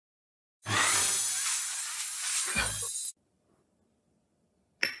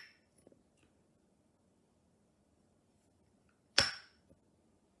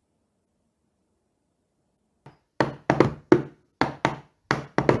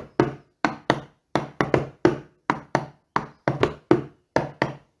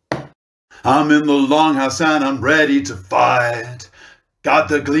I'm in the longhouse and I'm ready to fight. Got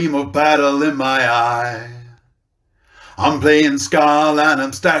the gleam of battle in my eye. I'm playing Skål and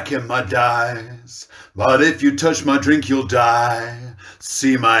I'm stacking my dice. But if you touch my drink, you'll die.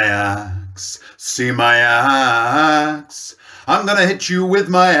 See my axe, see my axe. I'm gonna hit you with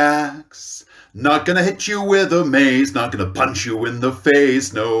my axe. Not gonna hit you with a mace, not gonna punch you in the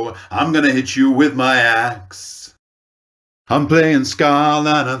face, no. I'm gonna hit you with my axe. I'm playing Skål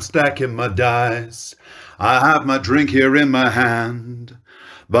and I'm stacking my dice. I have my drink here in my hand.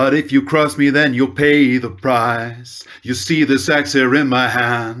 But if you cross me, then you'll pay the price. You see this axe here in my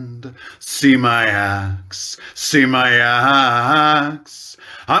hand. See my axe, see my axe.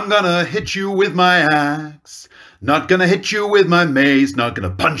 I'm gonna hit you with my axe. Not gonna hit you with my mace, not gonna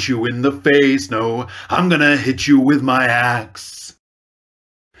punch you in the face, no. I'm gonna hit you with my axe.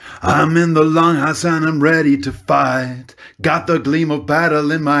 I'm in the longhouse and I'm ready to fight. Got the gleam of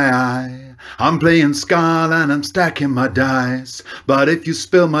battle in my eye. I'm playing Skål and I'm stacking my dice. But if you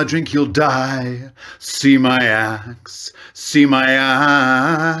spill my drink, you'll die. See my axe, see my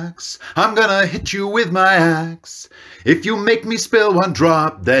axe. I'm gonna hit you with my axe. If you make me spill one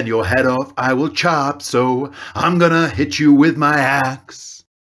drop, then your head off I will chop. So I'm gonna hit you with my axe.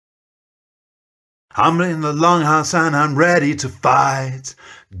 I'm in the longhouse and I'm ready to fight.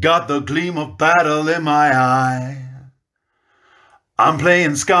 Got the gleam of battle in my eye. I'm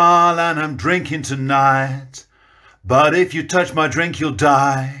playing Skål and I'm drinking tonight. But if you touch my drink, you'll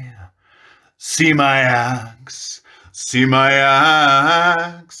die. See my axe, see my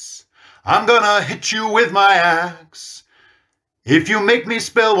axe. I'm gonna hit you with my axe. If you make me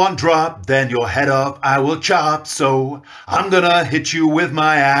spill one drop, then your head off I will chop. So I'm gonna hit you with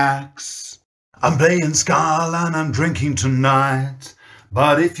my axe. I'm playing Skål and I'm drinking tonight.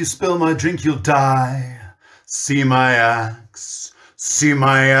 But if you spill my drink, you'll die. See my axe, see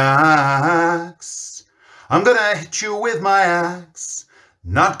my axe. I'm gonna hit you with my axe.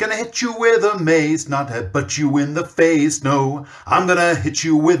 Not gonna hit you with a mace, not headbutt you in the face, no. I'm gonna hit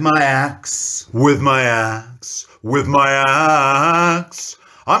you with my axe. With my axe, with my axe.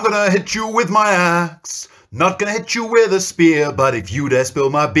 I'm gonna hit you with my axe. Not gonna hit you with a spear, but if you dare spill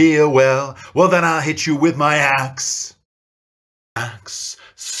my beer, well then I'll hit you with my axe. Axe,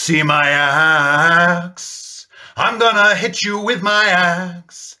 see my axe. I'm gonna hit you with my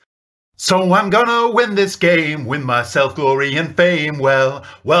axe. So I'm gonna win this game, win my self-glory and fame. Well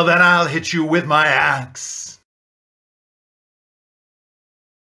then I'll hit you with my axe.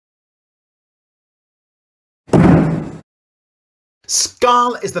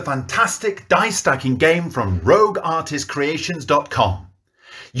 Skål is the fantastic dice stacking game from rogueartistcreations.com.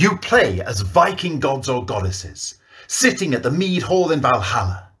 You play as Viking gods or goddesses, sitting at the mead hall in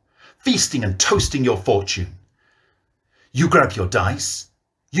Valhalla, feasting and toasting your fortune. You grab your dice,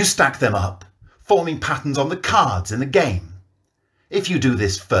 you stack them up, forming patterns on the cards in the game. If you do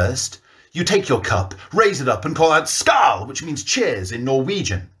this first, you take your cup, raise it up and call out Skål, which means cheers in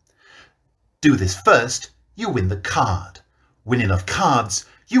Norwegian. Do this first, you win the card. Win enough cards,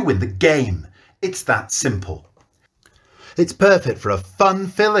 you win the game. It's that simple. It's perfect for a fun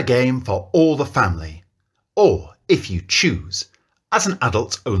filler game for all the family. Or, if you choose, as an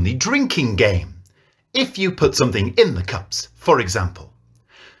adults-only drinking game. If you put something in the cups, for example.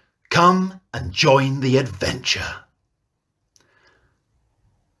 Come and join the adventure.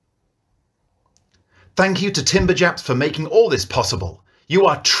 Thank you to Timberjaps for making all this possible. You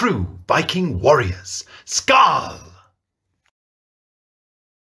are true Viking warriors. Skål!